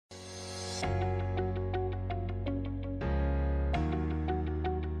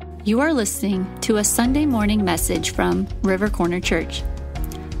You are listening to a Sunday morning message from River Corner Church.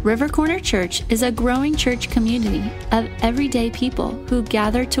 River Corner Church is a growing church community of everyday people who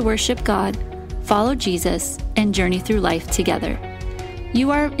gather to worship God, follow Jesus, and journey through life together. You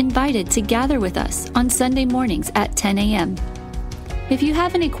are invited to gather with us on Sunday mornings at 10 a.m. If you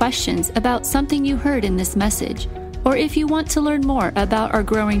have any questions about something you heard in this message, or if you want to learn more about our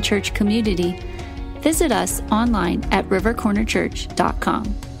growing church community, visit us online at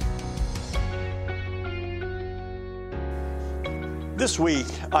rivercornerchurch.com. This week,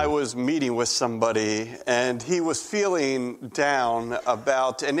 I was meeting with somebody, and he was feeling down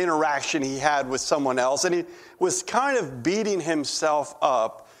about an interaction he had with someone else, and he was kind of beating himself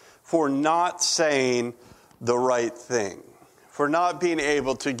up for not saying the right thing, for not being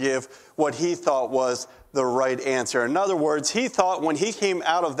able to give what he thought was the right answer. In other words, he thought when he came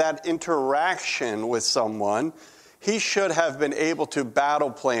out of that interaction with someone, he should have been able to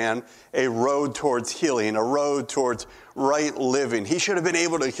battle plan a road towards healing, a road towards right living. He should have been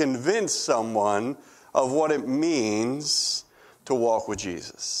able to convince someone of what it means to walk with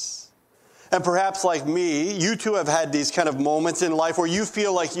Jesus. And perhaps like me, you too have had these kind of moments in life where you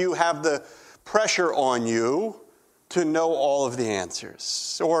feel like you have the pressure on you to know all of the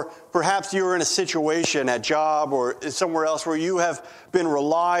answers. Or perhaps you're in a situation at job or somewhere else where you have been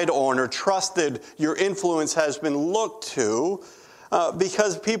relied on or trusted, your influence has been looked to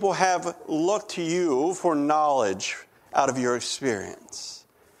because people have looked to you for knowledge out of your experience.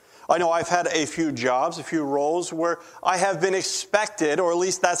 I know I've had a few jobs, a few roles where I have been expected, or at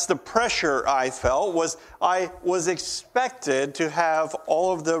least that's the pressure I felt, was I was expected to have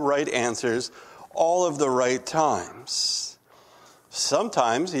all of the right answers all of the right times.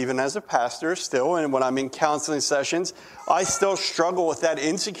 Sometimes, even as a pastor still, and when I'm in counseling sessions, I still struggle with that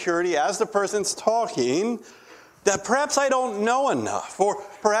insecurity as the person's talking, that perhaps I don't know enough, or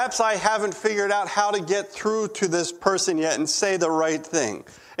perhaps I haven't figured out how to get through to this person yet and say the right thing.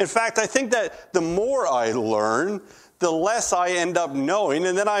 In fact, I think that the more I learn, the less I end up knowing,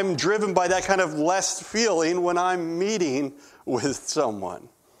 and then I'm driven by that kind of less feeling when I'm meeting with someone.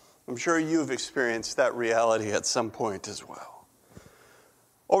 I'm sure you've experienced that reality at some point as well.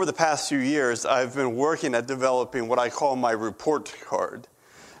 Over the past few years, I've been working at developing what I call my report card.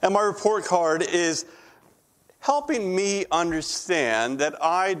 And my report card is helping me understand that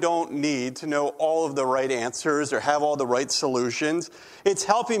I don't need to know all of the right answers or have all the right solutions. It's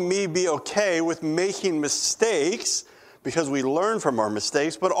helping me be okay with making mistakes because we learn from our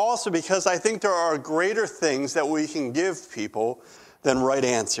mistakes, but also because I think there are greater things that we can give people than right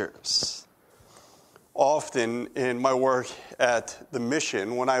answers. Often in my work at the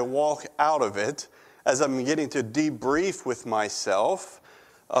mission, when I walk out of it, as I'm getting to debrief with myself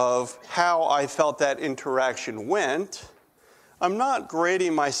of how I felt that interaction went, I'm not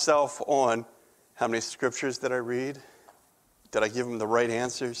grading myself on how many scriptures did I read? Did I give them the right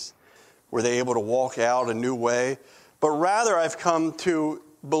answers? Were they able to walk out a new way? But rather I've come to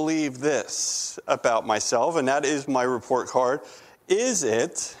believe this about myself, and that is my report card. Is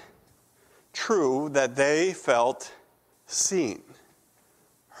it true that they felt seen,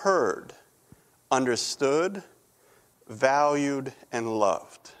 heard, understood, valued, and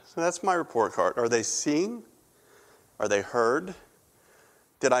loved? So that's my report card. Are they seen? Are they heard?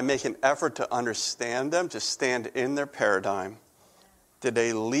 Did I make an effort to understand them, to stand in their paradigm? Did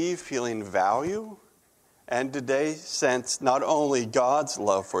they leave feeling value? And did they sense not only God's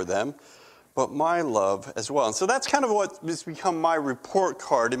love for them, but my love as well? And so that's kind of what has become my report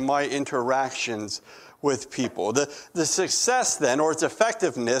card in my interactions with people. The success then, or its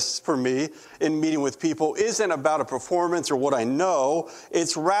effectiveness for me in meeting with people, isn't about a performance or what I know.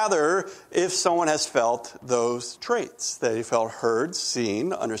 It's rather if someone has felt those traits, that they felt heard,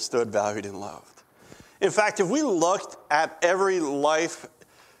 seen, understood, valued, and loved. In fact, if we looked at every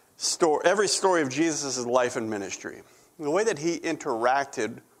story of Jesus' life and ministry, the way that he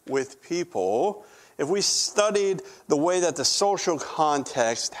interacted with people, if we studied the way that the social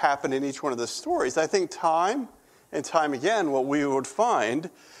context happened in each one of the stories, I think time and time again what we would find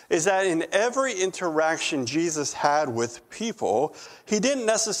is that in every interaction Jesus had with people, he didn't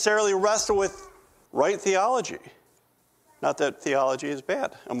necessarily wrestle with right theology. Not that theology is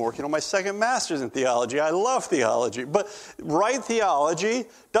bad. I'm working on my second master's in theology. I love theology. But right theology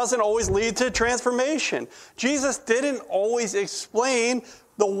doesn't always lead to transformation. Jesus didn't always explain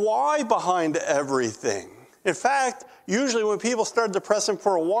the why behind everything. In fact, usually when people started to press him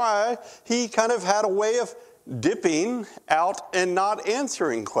for a why, he kind of had a way of dipping out and not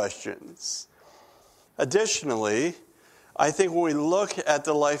answering questions. Additionally, I think when we look at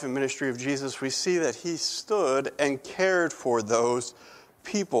the life and ministry of Jesus, we see that he stood and cared for those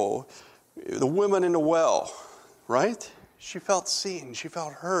people, the woman in the well, right? She felt seen, she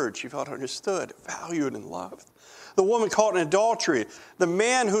felt heard, she felt understood, valued, and loved. The woman caught in adultery, the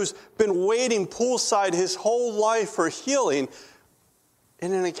man who's been waiting poolside his whole life for healing,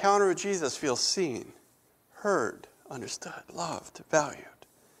 in an encounter with Jesus feels seen, heard, understood, loved, valued.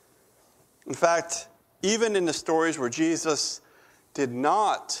 In fact, even in the stories where Jesus did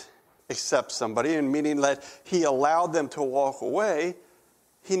not accept somebody, and meaning that he allowed them to walk away,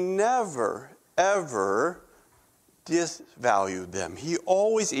 he never, ever disvalued them. He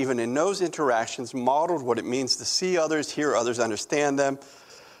always, even in those interactions, modeled what it means to see others, hear others, understand them,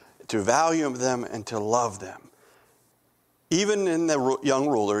 to value them, and to love them. Even in the young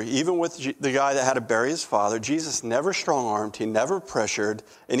ruler, even with the guy that had to bury his father, Jesus never strong-armed, he never pressured.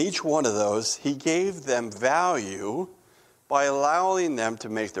 In each one of those, he gave them value by allowing them to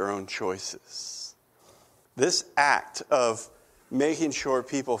make their own choices. This act of making sure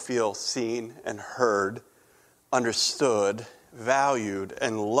people feel seen and heard, understood, valued,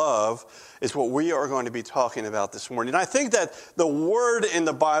 and loved is what we are going to be talking about this morning. And I think that the word in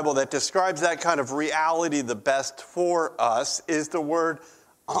the Bible that describes that kind of reality the best for us is the word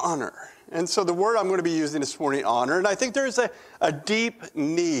honor. And so the word I'm going to be using this morning, honor, and I think there's a deep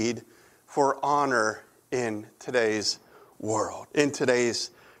need for honor in today's world, in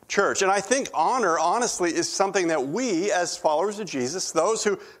today's church. And I think honor, honestly, is something that we, as followers of Jesus, those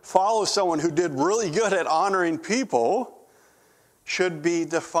who follow someone who did really good at honoring people, should be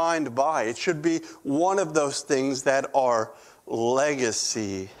defined by. It should be one of those things that our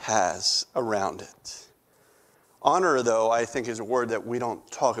legacy has around it. Honor, though, I think is a word that we don't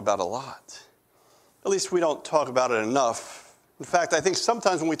talk about a lot. At least we don't talk about it enough. In fact, I think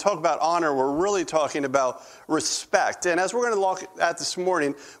sometimes when we talk about honor, we're really talking about respect. And as we're going to look at this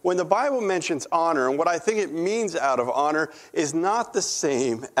morning, when the Bible mentions honor, and what I think it means out of honor is not the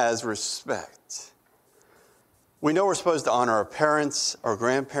same as respect. We know we're supposed to honor our parents, our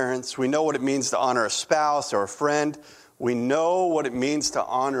grandparents. We know what it means to honor a spouse or a friend. We know what it means to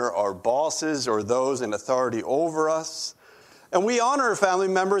honor our bosses or those in authority over us. And we honor our family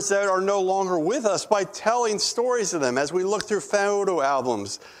members that are no longer with us by telling stories of them as we look through photo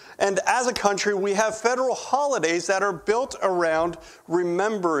albums. And as a country, we have federal holidays that are built around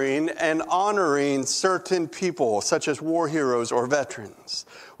remembering and honoring certain people, such as war heroes or veterans.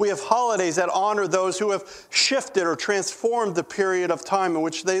 We have holidays that honor those who have shifted or transformed the period of time in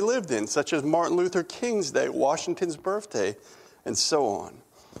which they lived in, such as Martin Luther King's Day, Washington's birthday, and so on.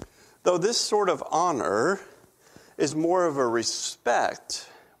 Though this sort of honor is more of a respect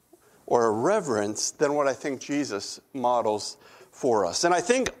or a reverence than what I think Jesus models for us. And I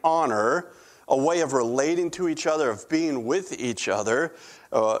think honor, a way of relating to each other, of being with each other,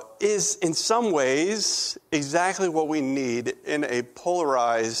 is in some ways exactly what we need in a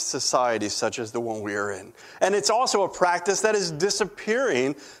polarized society such as the one we are in. And it's also a practice that is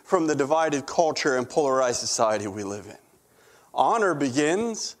disappearing from the divided culture and polarized society we live in. Honor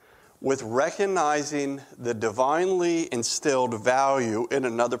begins with recognizing the divinely instilled value in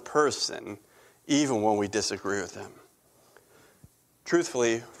another person, even when we disagree with them.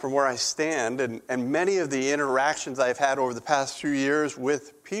 Truthfully, from where I stand, and many of the interactions I've had over the past few years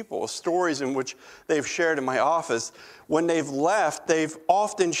with people, stories in which they've shared in my office, when they've left, they've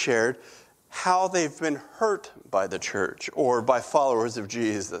often shared how they've been hurt by the church or by followers of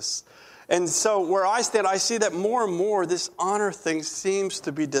Jesus. And so where I stand, I see that more and more this honor thing seems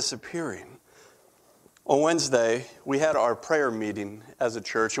to be disappearing. On Wednesday, we had our prayer meeting as a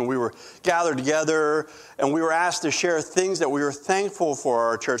church, and we were gathered together, and we were asked to share things that we were thankful for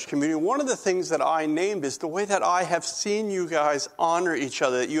our church community. One of the things that I named is the way that I have seen you guys honor each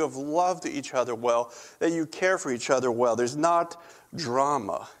other, that you have loved each other well, that you care for each other well. There's not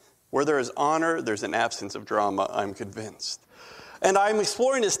drama. Where there is honor, there's an absence of drama, I'm convinced. And I'm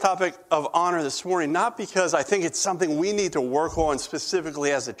exploring this topic of honor this morning, not because I think it's something we need to work on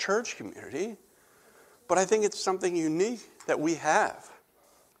specifically as a church community, but I think it's something unique that we have,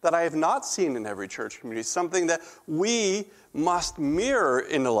 that I have not seen in every church community, something that we must mirror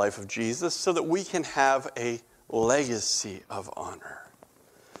in the life of Jesus so that we can have a legacy of honor.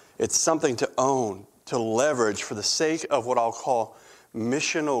 It's something to own, to leverage for the sake of what I'll call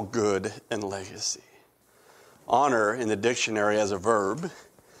missional good and legacy. Honor in the dictionary as a verb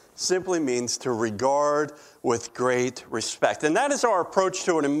simply means to regard with great respect. And that is our approach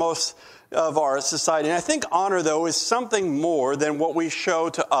to it in most of our society. And I think honor, though, is something more than what we show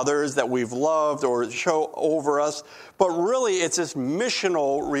to others that we've loved or show over us. But really, it's this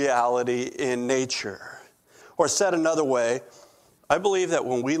missional reality in nature. Or said another way, I believe that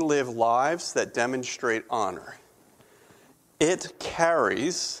when we live lives that demonstrate honor, It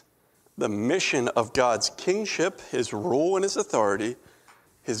carries the mission of God's kingship, his rule and his authority,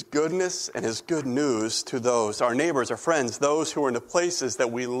 his goodness and his good news to those, our neighbors, our friends, those who are in the places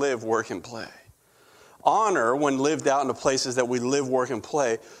that we live, work, and play. Honor, when lived out in the places that we live, work, and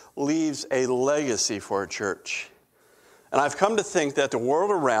play, leaves a legacy for a church. And I've come to think that the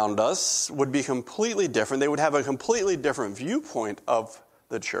world around us would be completely different. They would have a completely different viewpoint of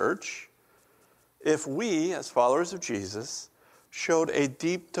the church if we, as followers of Jesus, showed a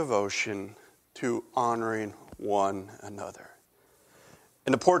deep devotion to honoring one another.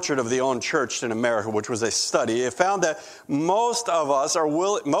 In the portrait of the Own Church in America, which was a study, it found that most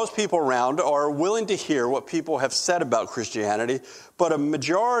people around are willing to hear what people have said about Christianity, but a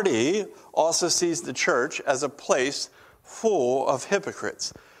majority also sees the church as a place full of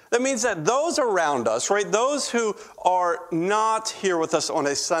hypocrites. That means that those around us, right, those who are not here with us on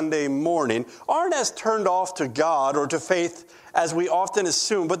a Sunday morning, aren't as turned off to God or to faith as we often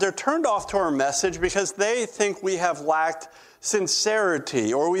assume, but they're turned off to our message because they think we have lacked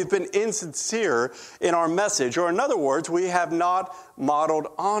sincerity, or we've been insincere in our message, or in other words, we have not modeled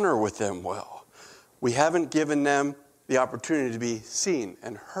honor with them well. We haven't given them the opportunity to be seen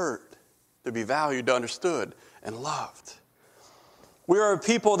and heard, to be valued, understood, and loved. We are a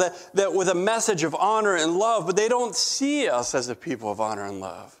people that with a message of honor and love, but they don't see us as a people of honor and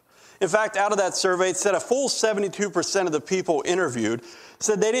love. In fact, out of that survey, it said a full 72% of the people interviewed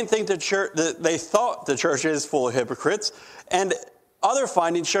said they didn't think the church, that they thought the church is full of hypocrites. And other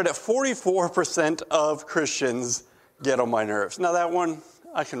findings showed that 44% of Christians get on my nerves. Now that one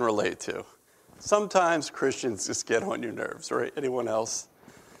I can relate to. Sometimes Christians just get on your nerves, right? Anyone else?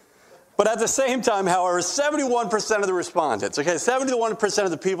 But at the same time, however, 71% of the respondents, 71%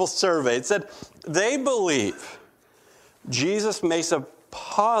 of the people surveyed said they believe Jesus makes a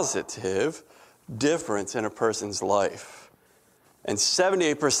positive difference in a person's life. And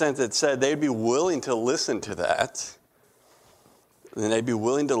 78% that said they'd be willing to listen to that. And they'd be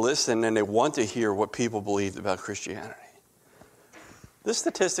willing to listen and they want to hear what people believed about Christianity. This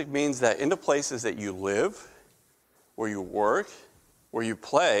statistic means that in the places that you live, where you work, where you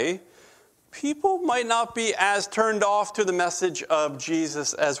play, people might not be as turned off to the message of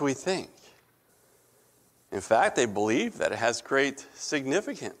Jesus as we think. In fact, they believe that it has great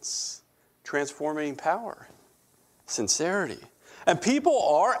significance, transforming power, sincerity. And people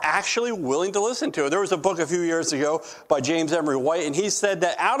are actually willing to listen to it. There was a book a few years ago by James Emery White, and he said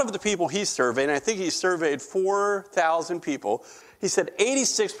that out of the people he surveyed, and I think he surveyed 4,000 people, he said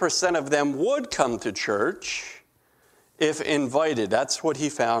 86% of them would come to church if invited. That's what he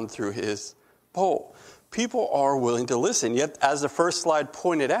found through his poll. People are willing to listen, yet as the first slide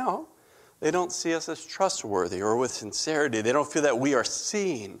pointed out, they don't see us as trustworthy or with sincerity. They don't feel that we are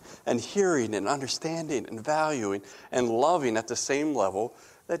seeing and hearing and understanding and valuing and loving at the same level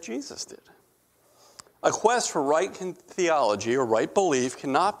that Jesus did. A quest for right theology or right belief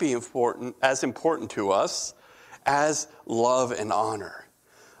cannot be as important to us as love and honor.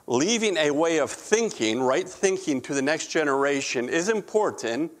 Leaving a way of thinking, right thinking, to the next generation is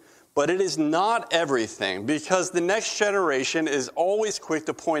important, but it is not everything, because the next generation is always quick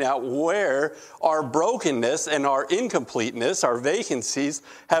to point out where our brokenness and our incompleteness, our vacancies,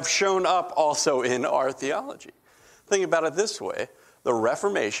 have shown up also in our theology. Think about it this way. The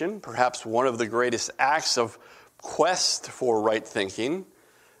Reformation, perhaps one of the greatest acts of quest for right thinking,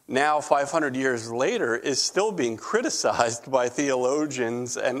 now 500 years later is still being criticized by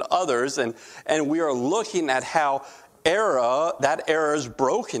theologians and others, and we are looking at how that era's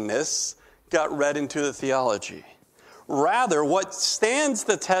brokenness got read into the theology. Rather, what stands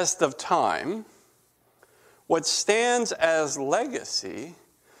the test of time, what stands as legacy,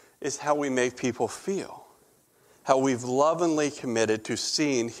 is how we make people feel. How we've lovingly committed to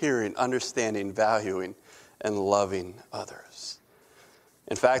seeing, hearing, understanding, valuing, and loving others.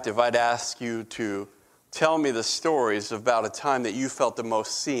 In fact, if I'd ask you to tell me the stories about a time that you felt the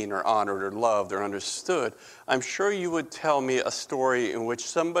most seen or honored or loved or understood, I'm sure you would tell me a story in which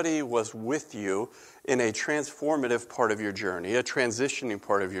somebody was with you in a transformative part of your journey, a transitioning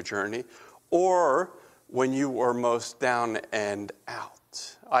part of your journey, or when you were most down and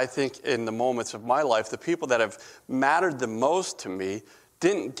out. I think in the moments of my life, the people that have mattered the most to me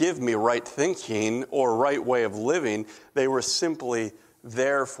didn't give me right thinking or right way of living. They were simply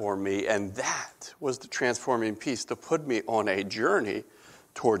there for me, and that was the transforming piece to put me on a journey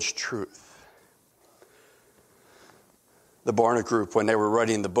towards truth. The Barna Group, when they were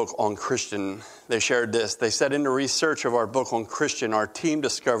writing the book on Christian, they shared this. They said, in the research of our book on Christian, our team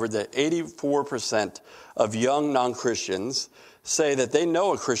discovered that 84% of young non-Christians say that they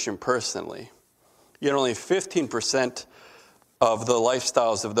know a Christian personally. Yet only 15% of the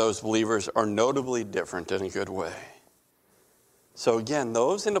lifestyles of those believers are notably different in a good way. So again,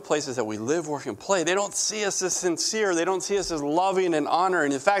 those in the places that we live, work, and play, they don't see us as sincere. They don't see us as loving and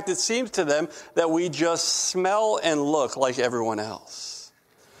honoring. In fact, it seems to them that we just smell and look like everyone else.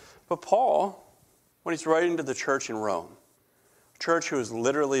 But Paul, when he's writing to the church in Rome, a church who is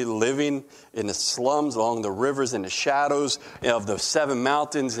literally living in the slums along the rivers, in the shadows of the seven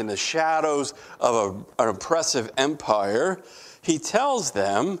mountains, in the shadows of an oppressive empire, he tells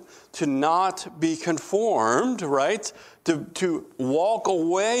them to not be conformed, right? To walk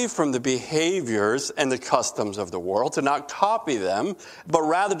away from the behaviors and the customs of the world, to not copy them, but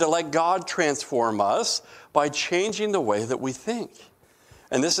rather to let God transform us by changing the way that we think.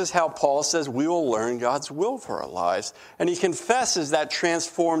 And this is how Paul says we will learn God's will for our lives. And he confesses that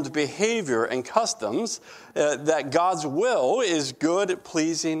transformed behavior and customs, that God's will is good,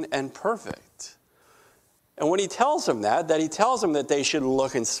 pleasing, and perfect. And when he tells them that he tells them that they should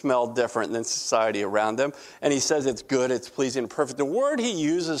look and smell different than society around them, and he says it's good, it's pleasing, and perfect. The word he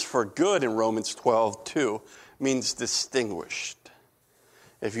uses for good in Romans 12:2 means distinguished.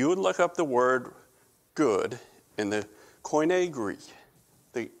 If you would look up the word good in the Koine Greek,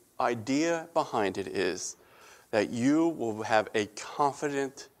 the idea behind it is that you will have a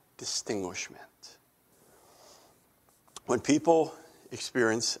confident distinguishment. When people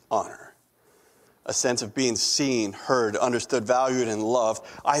experience honor, a sense of being seen, heard, understood, valued, and loved,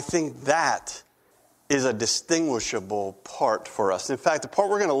 I think that is a distinguishable part for us. In fact, the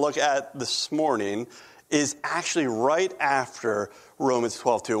part we're going to look at this morning is actually right after Romans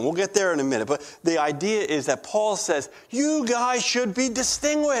 12:2. And we'll get there in a minute. But the idea is that Paul says, you guys should be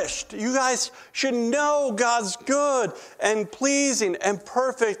distinguished. You guys should know God's good and pleasing and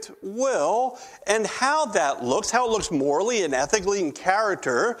perfect will. And how that looks, how it looks morally and ethically in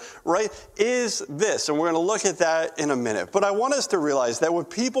character, right, is this. And we're going to look at that in a minute. But I want us to realize that when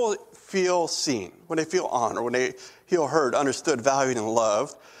people feel seen, when they feel honored, when they feel heard, understood, valued, and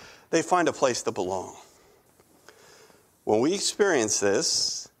loved, they find a place to belong. When we experience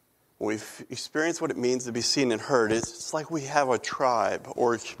this, when we experience what it means to be seen and heard, it's like we have a tribe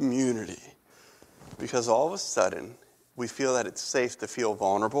or a community. Because all of a sudden, we feel that it's safe to feel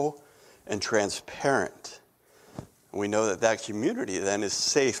vulnerable and transparent. And we know that that community then is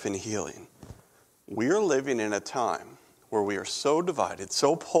safe and healing. We are living in a time where we are so divided,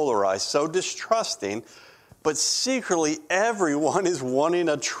 so polarized, so distrusting, but secretly, everyone is wanting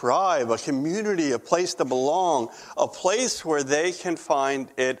a tribe, a community, a place to belong, a place where they can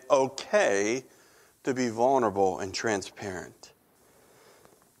find it okay to be vulnerable and transparent.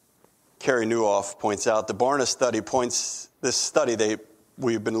 Carey Nieuwhof points out, the Barna study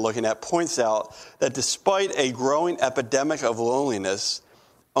we've been looking at points out that despite a growing epidemic of loneliness,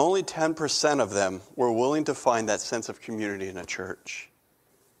 only 10% of them were willing to find that sense of community in a church.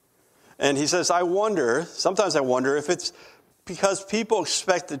 And he says, sometimes I wonder if it's because people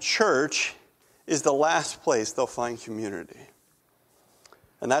expect the church is the last place they'll find community.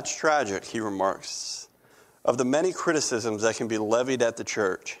 And that's tragic, he remarks. Of the many criticisms that can be levied at the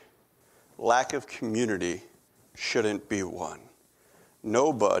church, lack of community shouldn't be one.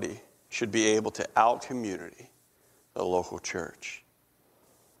 Nobody should be able to out-community the local church.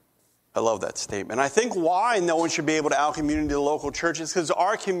 I love that statement. I think why no one should be able to out-community the local church is because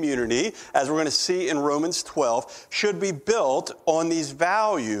our community, as we're going to see in Romans 12, should be built on these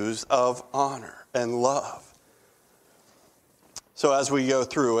values of honor and love. So as we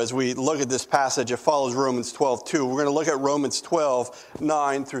look at this passage, it follows Romans 12:2. We're going to look at Romans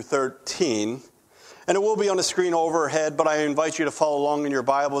 12:9 through 13. And it will be on the screen overhead, but I invite you to follow along in your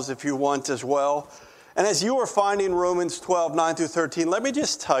Bibles if you want as well. And as you are finding Romans 12:9 through 13, let me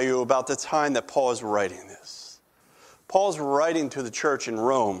just tell you about the time that Paul is writing this. Paul's writing to the church in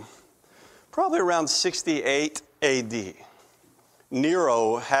Rome, probably around 68 AD.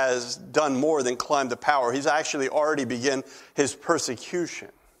 Nero has done more than climb to power. He's actually already begun his persecution.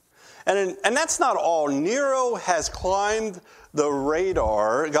 And that's not all. Nero has climbed the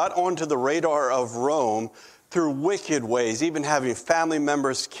radar, got onto the radar of Rome through wicked ways, even having family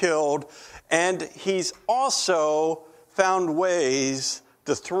members killed. And he's also found ways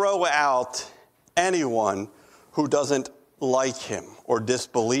to throw out anyone who doesn't like him or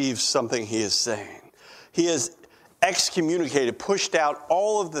disbelieves something he is saying. He has excommunicated, pushed out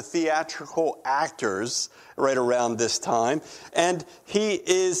all of the theatrical actors right around this time, and he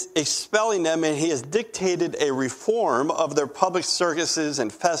is expelling them, and he has dictated a reform of their public circuses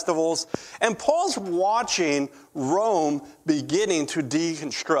and festivals. And Paul's watching Rome beginning to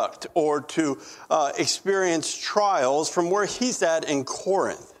deconstruct or to experience trials from where he's at in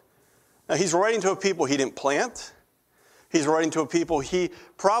Corinth. Now, he's writing to a people he didn't plant. He's writing to a people he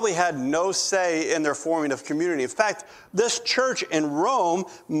probably had no say in their forming of community. In fact, this church in Rome,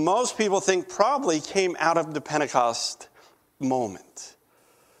 most people think probably came out of the Pentecost moment.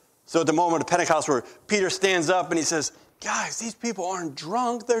 So at the moment of Pentecost where Peter stands up and he says, guys, these people aren't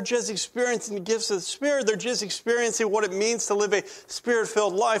drunk. They're just experiencing the gifts of the Spirit. They're just experiencing what it means to live a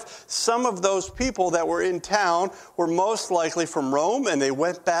Spirit-filled life. Some of those people that were in town were most likely from Rome, and they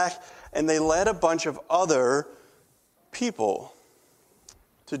went back and they led a bunch of other people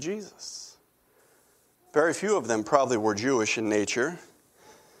to Jesus. Very few of them probably were Jewish in nature.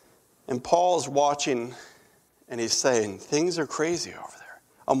 And Paul's watching and he's saying, things are crazy over there.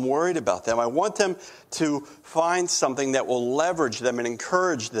 I'm worried about them. I want them to find something that will leverage them and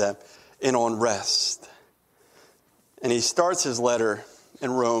encourage them in unrest. And he starts his letter in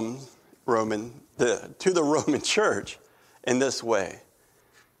to the Roman church in this way.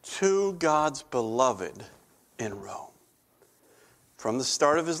 To God's beloved in Rome. From the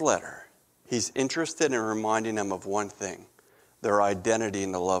start of his letter, he's interested in reminding them of one thing, their identity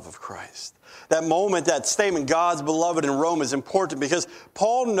in the love of Christ. That moment, that statement, God's beloved in Rome, is important because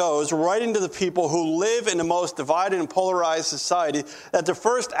Paul knows, writing to the people who live in the most divided and polarized society, that the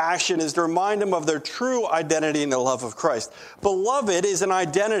first action is to remind them of their true identity in the love of Christ. Beloved is an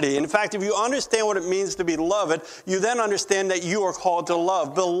identity. In fact, if you understand what it means to be loved, you then understand that you are called to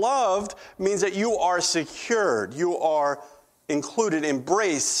love. Beloved means that you are secured, you are included,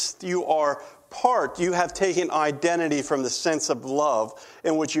 embraced, you are part. You have taken identity from the sense of love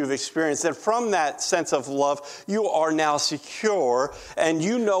in which you've experienced. And from that sense of love, you are now secure, and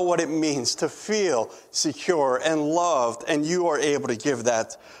you know what it means to feel secure and loved, and you are able to give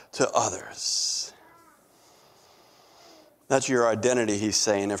that to others. That's your identity, he's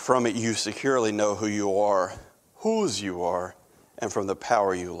saying, and from it you securely know who you are, whose you are, and from the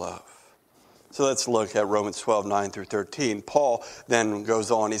power you love. So let's look at Romans 12, 9 through 13. Paul then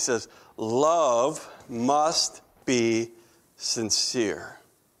goes on. He says, love must be sincere.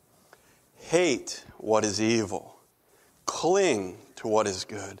 Hate what is evil. Cling to what is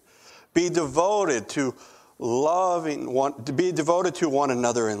good. Be devoted to one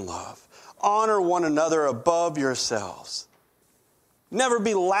another in love. Honor one another above yourselves. Never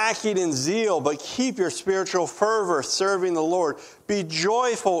be lacking in zeal, but keep your spiritual fervor serving the Lord. Be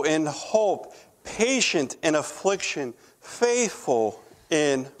joyful in hope, patient in affliction, faithful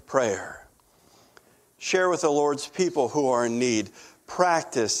in prayer. Share with the Lord's people who are in need.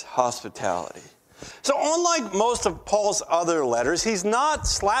 Practice hospitality. So unlike most of Paul's other letters, he's not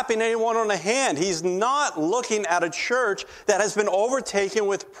slapping anyone on the hand. He's not looking at a church that has been overtaken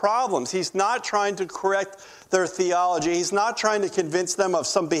with problems. He's not trying to correct their theology. He's not trying to convince them of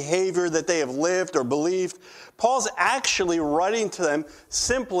some behavior that they have lived or believed. Paul's actually writing to them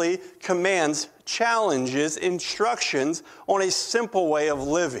simply commands, challenges, instructions on a simple way of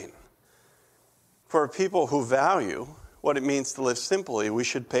living. For people who value what it means to live simply, we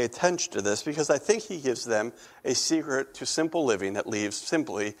should pay attention to this because I think he gives them a secret to simple living that leaves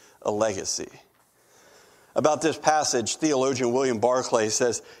simply a legacy. About this passage, theologian William Barclay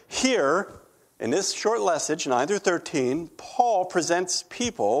says, here, in this short message, 9 through 13, Paul presents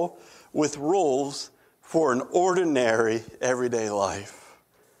people with rules for an ordinary, everyday life.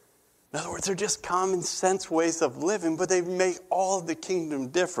 In other words, they're just common sense ways of living, but they make all of the kingdom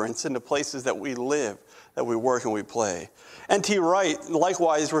difference in the places that we live, that we work and we play. N.T. Wright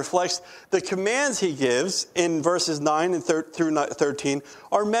likewise reflects the commands he gives in verses 9 and through 13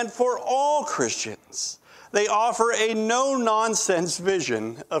 are meant for all Christians. They offer a no-nonsense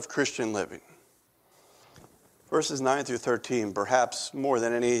vision of Christian living. Verses 9 through 13, perhaps more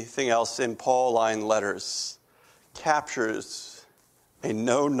than anything else in Pauline letters, captures a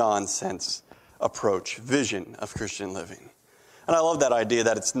no-nonsense approach, vision of Christian living. And I love that idea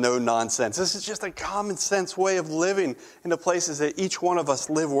that it's no nonsense. This is just a common sense way of living in the places that each one of us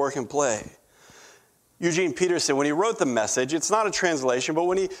live, work, and play. Eugene Peterson, when he wrote the message, it's not a translation, but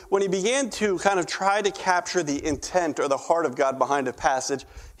when he began to kind of try to capture the intent or the heart of God behind a passage,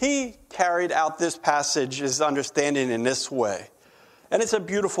 he carried out this passage's understanding in this way. And it's a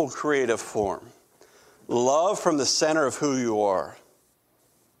beautiful creative form. Love from the center of who you are.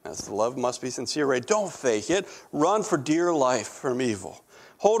 As the love must be sincere, right? Don't fake it. Run for dear life from evil.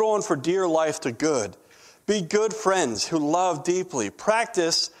 Hold on for dear life to good. Be good friends who love deeply.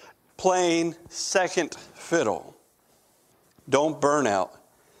 Practice playing second fiddle. Don't burn out.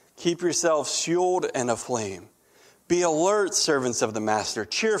 Keep yourselves fueled and aflame. Be alert, servants of the Master,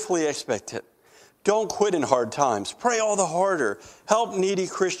 cheerfully expectant. Don't quit in hard times. Pray all the harder. Help needy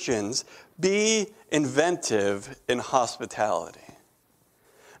Christians. Be inventive in hospitality.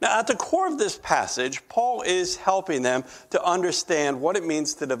 Now, at the core of this passage, Paul is helping them to understand what it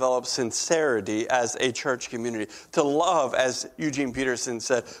means to develop sincerity as a church community, to love, as Eugene Peterson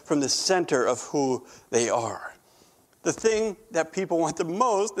said, from the center of who they are. The thing that people want the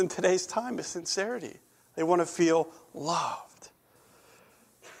most in today's time is sincerity. They want to feel loved.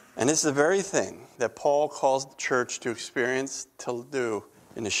 And it's the very thing that Paul calls the church to experience, to do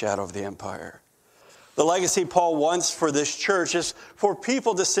in the shadow of the empire. The legacy Paul wants for this church is for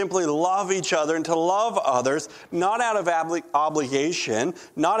people to simply love each other and to love others, not out of obligation,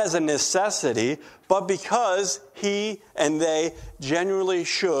 not as a necessity, but because he and they genuinely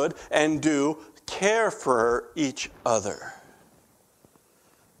should and do care for each other.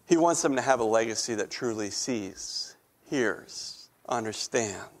 He wants them to have a legacy that truly sees, hears,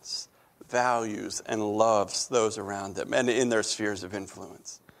 understands, values, and loves those around them and in their spheres of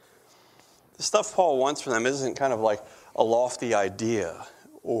influence. The stuff Paul wants for them isn't kind of like a lofty idea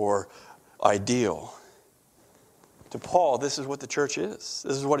or ideal. To Paul, this is what the church is.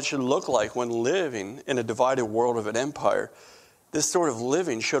 This is what it should look like when living in a divided world of an empire. This sort of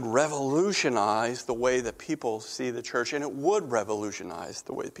living should revolutionize the way that people see the church, and it would revolutionize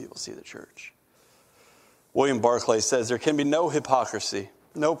the way people see the church. William Barclay says there can be no hypocrisy,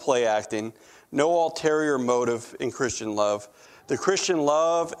 no play acting, no ulterior motive in Christian love. The Christian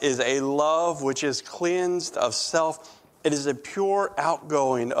love is a love which is cleansed of self. It is a pure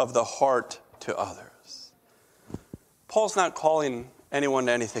outgoing of the heart to others. Paul's not calling anyone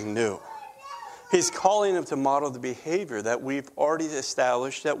to anything new. He's calling them to model the behavior that we've already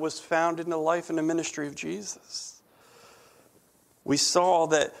established that was found in the life and the ministry of Jesus. We saw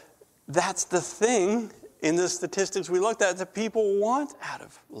that that's the thing in the statistics we looked at that people want out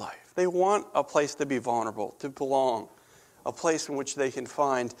of life. They want a place to be vulnerable, to belong, a place in which they can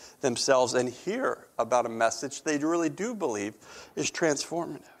find themselves and hear about a message they really do believe is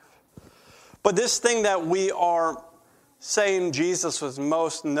transformative. But this thing that we are saying Jesus was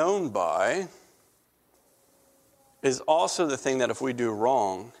most known by is also the thing that if we do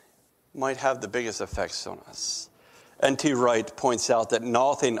wrong might have the biggest effects on us. N.T. Wright points out that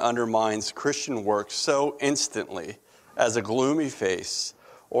nothing undermines Christian work so instantly as a gloomy face,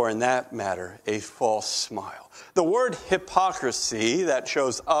 or in that matter, a false smile. The word hypocrisy that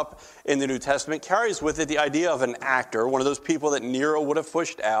shows up in the New Testament carries with it the idea of an actor, one of those people that Nero would have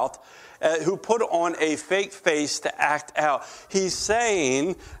pushed out, who put on a fake face to act out. He's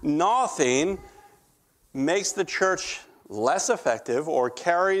saying nothing makes the church less effective or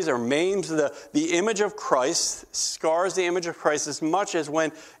carries or maims the image of Christ, scars the image of Christ as much as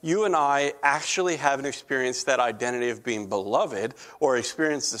when you and I actually haven't experienced that identity of being beloved or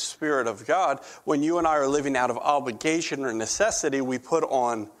experienced the Spirit of God. When you and I are living out of obligation or necessity, we put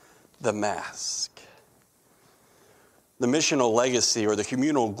on the mask. The missional legacy or the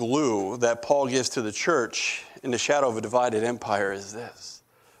communal glue that Paul gives to the church in the shadow of a divided empire is this: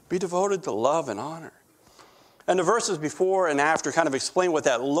 be devoted to love and honor. And the verses before and after kind of explain what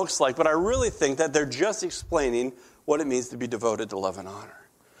that looks like, but I really think that they're just explaining what it means to be devoted to love and honor.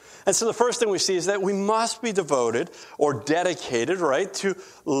 And so the first thing we see is that we must be devoted or dedicated, right, to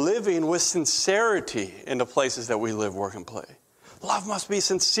living with sincerity in the places that we live, work, and play. Love must be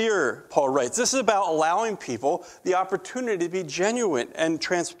sincere, Paul writes. This is about allowing people the opportunity to be genuine and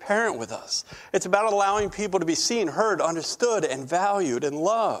transparent with us. It's about allowing people to be seen, heard, understood, and valued and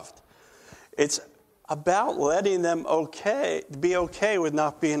loved. It's about letting them be okay with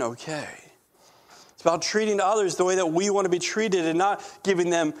not being okay. It's about treating others the way that we want to be treated and not giving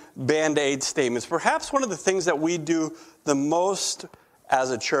them Band-Aid statements. Perhaps one of the things that we do the most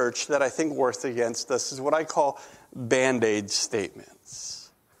as a church that I think works against us is what I call Band-Aid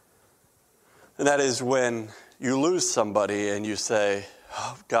statements. And that is when you lose somebody and you say,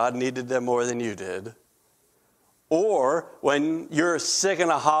 oh, God needed them more than you did. Or when you're sick in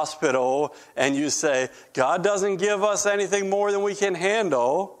a hospital and you say, God doesn't give us anything more than we can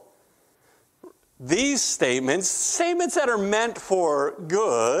handle. These statements that are meant for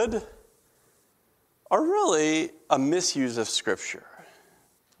good, are really a misuse of Scripture.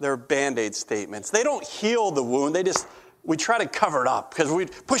 They're Band-Aid statements. They don't heal the wound. We try to cover it up because we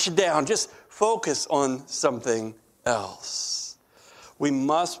push it down. Just focus on something else. We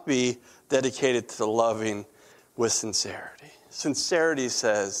must be dedicated to loving with sincerity. Sincerity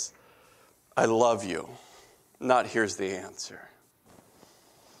says, I love you, not here's the answer.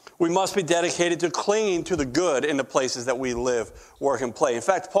 We must be dedicated to clinging to the good in the places that we live, work, and play. In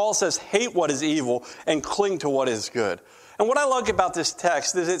fact, Paul says, hate what is evil and cling to what is good. And what I like about this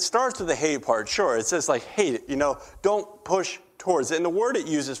text is it starts with the hate part. Sure, it says hate it, don't push towards it. And the word it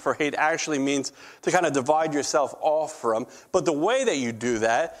uses for hate actually means to kind of divide yourself off from. But the way that you do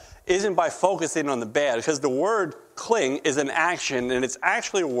that isn't by focusing on the bad, because the word cling is an action, and it's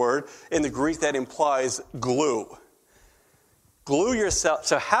actually a word in the Greek that implies glue. Glue yourself.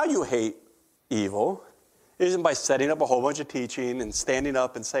 So how you hate evil isn't by setting up a whole bunch of teaching and standing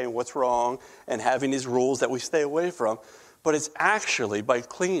up and saying what's wrong and having these rules that we stay away from, but it's actually by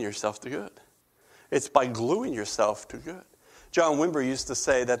clinging yourself to good. It's by gluing yourself to good. John Wimber used to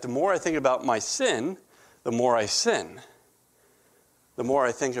say that the more I think about my sin, the more I sin. The more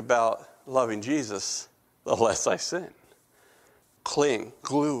I think about loving Jesus, the less I sin. Cling,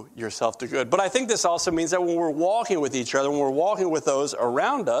 glue yourself to good. But I think this also means that when we're walking with each other, when we're walking with those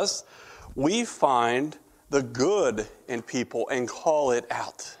around us, we find the good in people and call it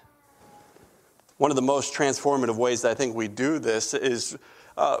out. One of the most transformative ways that I think we do this is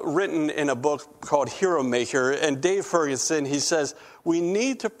written in a book called Hero Maker. And Dave Ferguson, he says, we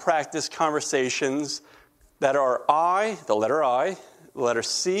need to practice conversations that are I, the letter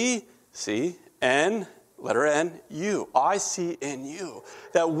C, N, letter N, you. I see in you.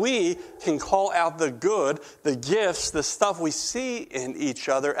 That we can call out the good, the gifts, the stuff we see in each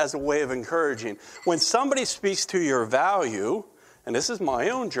other as a way of encouraging. When somebody speaks to your value, and this is my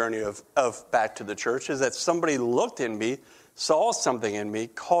own journey of back to the church, is that somebody looked in me, saw something in me,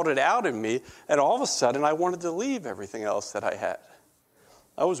 called it out in me, and all of a sudden I wanted to leave everything else that I had.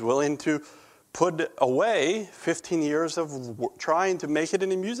 I was willing to put away 15 years of trying to make it in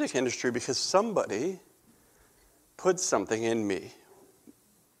the music industry because somebody put something in me.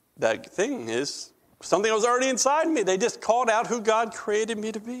 That thing is something that was already inside me. They just called out who God created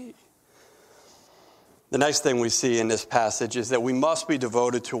me to be. The next thing we see in this passage is that we must be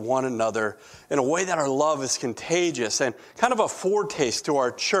devoted to one another in a way that our love is contagious and kind of a foretaste to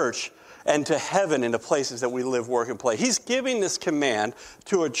our church and to heaven in the places that we live, work, and play. He's giving this command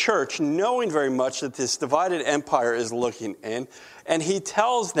to a church knowing very much that this divided empire is looking in, and he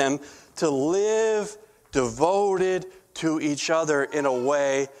tells them to live devoted to each other in a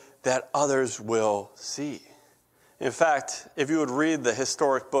way that others will see. In fact, if you would read the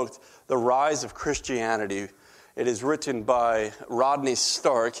historic book, The Rise of Christianity, it is written by Rodney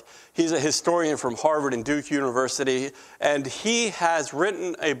Stark. He's a historian from Harvard and Duke University, and he has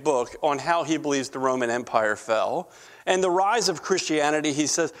written a book on how he believes the Roman Empire fell. And the rise of Christianity, he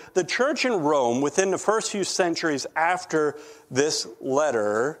says, the church in Rome, within the first few centuries after this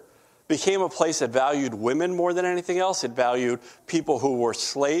letter, became a place that valued women more than anything else. It valued people who were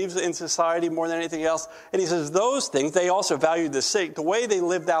slaves in society more than anything else. And he says those things, they also valued the sick. The way they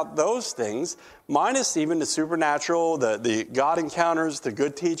lived out those things, minus even the supernatural, the God encounters, the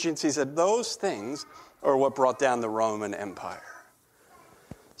good teachings, he said those things are what brought down the Roman Empire.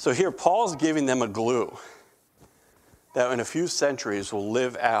 So here Paul's giving them a glue that in a few centuries will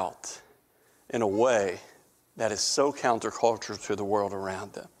live out in a way that is so countercultural to the world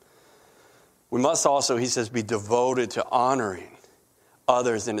around them. We must also, he says, be devoted to honoring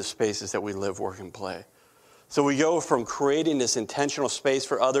others in the spaces that we live, work, and play. So we go from creating this intentional space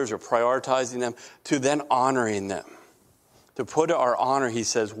for others or prioritizing them to then honoring them. To put our honor, he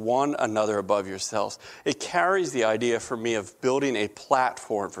says, one another above yourselves. It carries the idea for me of building a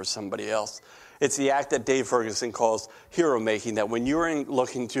platform for somebody else. It's the act that Dave Ferguson calls hero making, that when you're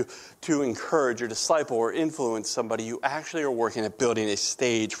looking to encourage or disciple or influence somebody, you actually are working at building a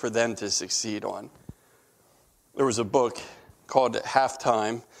stage for them to succeed on. There was a book called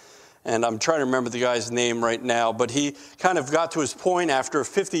Halftime, and I'm trying to remember the guy's name right now, but he kind of got to his point after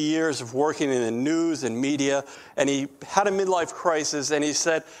 50 years of working in the news and media, and he had a midlife crisis, and he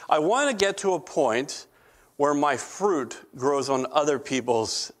said, I want to get to a point where my fruit grows on other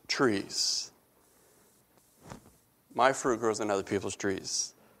people's trees. My fruit grows on other people's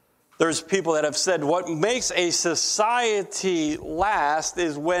trees. There's people that have said what makes a society last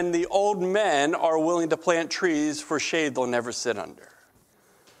is when the old men are willing to plant trees for shade they'll never sit under.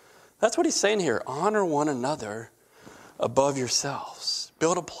 That's what he's saying here. Honor one another above yourselves.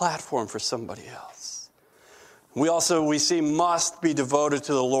 Build a platform for somebody else. We see must be devoted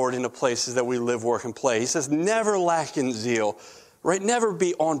to the Lord in the places that we live, work, and play. He says never lack in zeal. Right? Never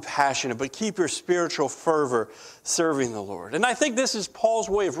be unpassionate, but keep your spiritual fervor serving the Lord. And I think this is Paul's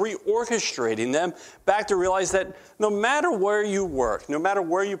way of reorchestrating them back to realize that no matter where you work, no matter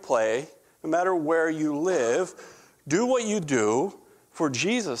where you play, no matter where you live, do what you do for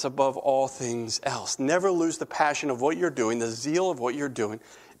Jesus above all things else. Never lose the passion of what you're doing, the zeal of what you're doing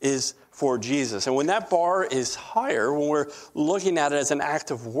is for Jesus. And when that bar is higher, when we're looking at it as an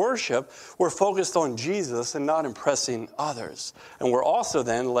act of worship, we're focused on Jesus and not impressing others. And we're also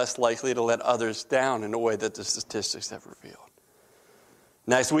then less likely to let others down in a way that the statistics have revealed.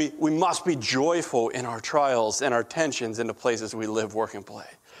 Next, we must be joyful in our trials and our tensions in the places we live, work, and play.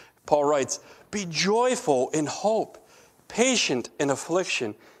 Paul writes, be joyful in hope, patient in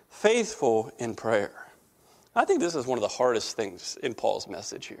affliction, faithful in prayer. I think this is one of the hardest things in Paul's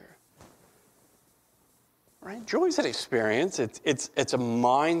message here. Right? Joy is an experience. It's a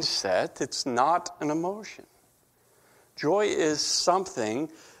mindset. It's not an emotion. Joy is something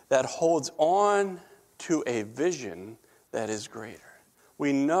that holds on to a vision that is greater.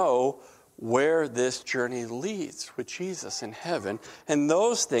 We know where this journey leads with Jesus in heaven, and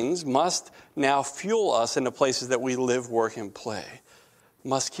those things must now fuel us in the places that we live, work, and play.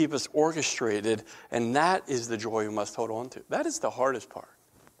 Must keep us orchestrated, and that is the joy we must hold on to. That is the hardest part.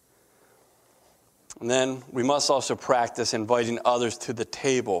 And then we must also practice inviting others to the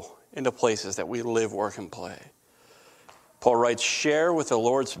table in the places that we live, work, and play. Paul writes, share with the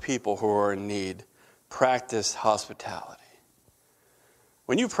Lord's people who are in need. Practice hospitality.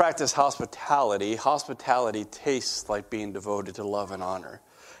 When you practice hospitality, hospitality tastes like being devoted to love and honor.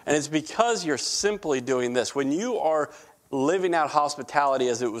 And it's because you're simply doing this. When you are living out hospitality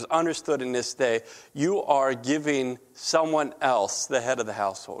as it was understood in this day, you are giving someone else the head of the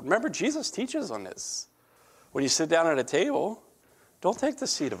household. Remember, Jesus teaches on this. When you sit down at a table, don't take the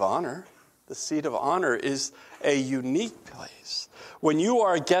seat of honor. The seat of honor is a unique place. When you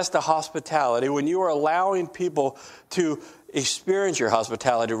are a guest of hospitality, when you are allowing people to experience your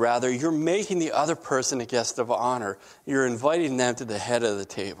hospitality, rather, you're making the other person a guest of honor. You're inviting them to the head of the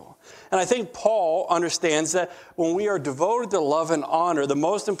table. And I think Paul understands that when we are devoted to love and honor, the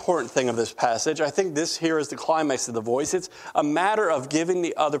most important thing of this passage, I think this here is the climax of the voice. It's a matter of giving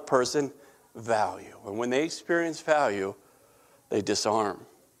the other person value. And when they experience value, they disarm.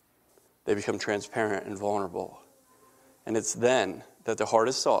 They become transparent and vulnerable. And it's then that the heart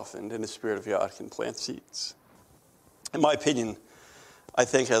is softened and the Spirit of God can plant seeds. In my opinion, I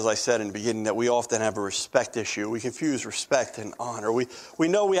think, as I said in the beginning, that we often have a respect issue. We confuse respect and honor. We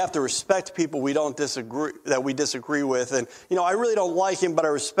know we have to respect people we disagree with. And, I really don't like him, but I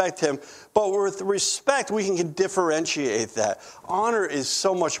respect him. But with respect, we can differentiate that. Honor is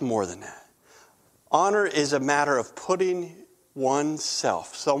so much more than that. Honor is a matter of putting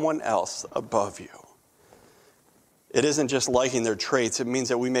oneself, someone else, above you. It isn't just liking their traits. It means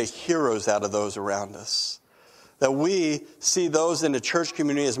that we make heroes out of those around us. That we see those in the church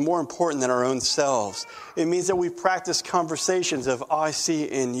community as more important than our own selves. It means that we practice conversations of, I see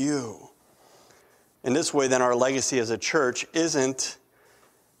in you. In this way, then, our legacy as a church isn't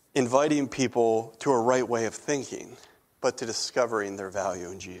inviting people to a right way of thinking, but to discovering their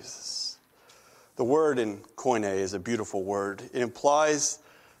value in Jesus. The word in koine is a beautiful word. It implies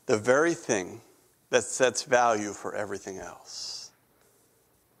the very thing that sets value for everything else.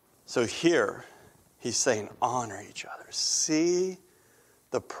 So here, he's saying, honor each other. See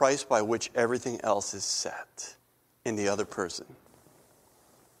the price by which everything else is set in the other person.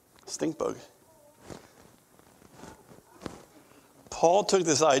 Stink bug. Paul took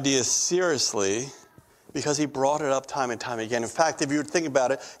this idea seriously because he brought it up time and time again. In fact, if you would think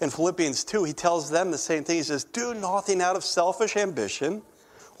about it, in Philippians 2, he tells them the same thing. He says, do nothing out of selfish ambition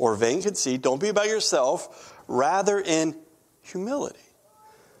or vain conceit. Don't be about yourself. Rather, in humility,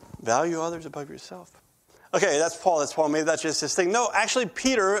 value others above yourself. Okay, that's Paul. Maybe that's just his thing. No, actually,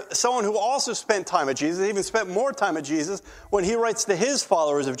 Peter, someone who also spent time at Jesus, even spent more time at Jesus, when he writes to his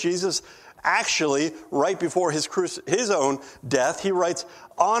followers of Jesus, actually, right before his own death, he writes,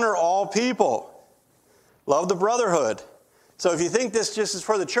 honor all people. Love the brotherhood. So if you think this just is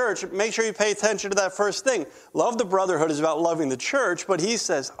for the church, make sure you pay attention to that first thing. Love the brotherhood is about loving the church, but he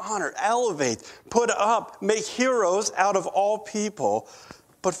says honor, elevate, put up, make heroes out of all people,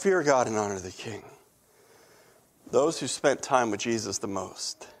 but fear God and honor the King. Those who spent time with Jesus the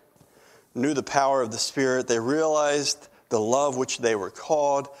most knew the power of the Spirit. They realized the love which they were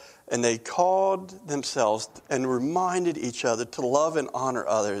called, and they called themselves and reminded each other to love and honor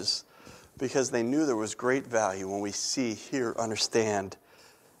others, because they knew there was great value when we see, hear, understand,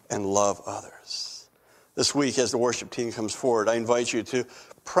 and love others. This week, as the worship team comes forward, I invite you to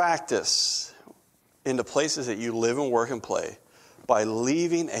practice in the places that you live and work and play by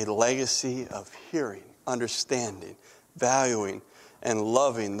leaving a legacy of hearing, understanding, valuing, and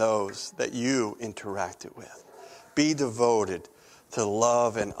loving those that you interacted with. Be devoted to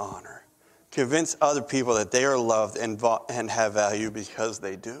love and honor. Convince other people that they are loved and have value because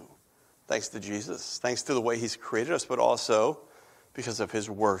they do. Thanks to Jesus, thanks to the way he's created us, but also because of his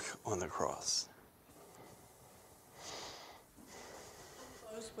work on the cross.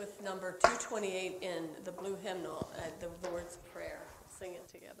 Close with number 228 in the blue hymnal, the words of prayer. Sing it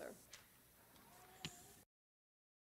together.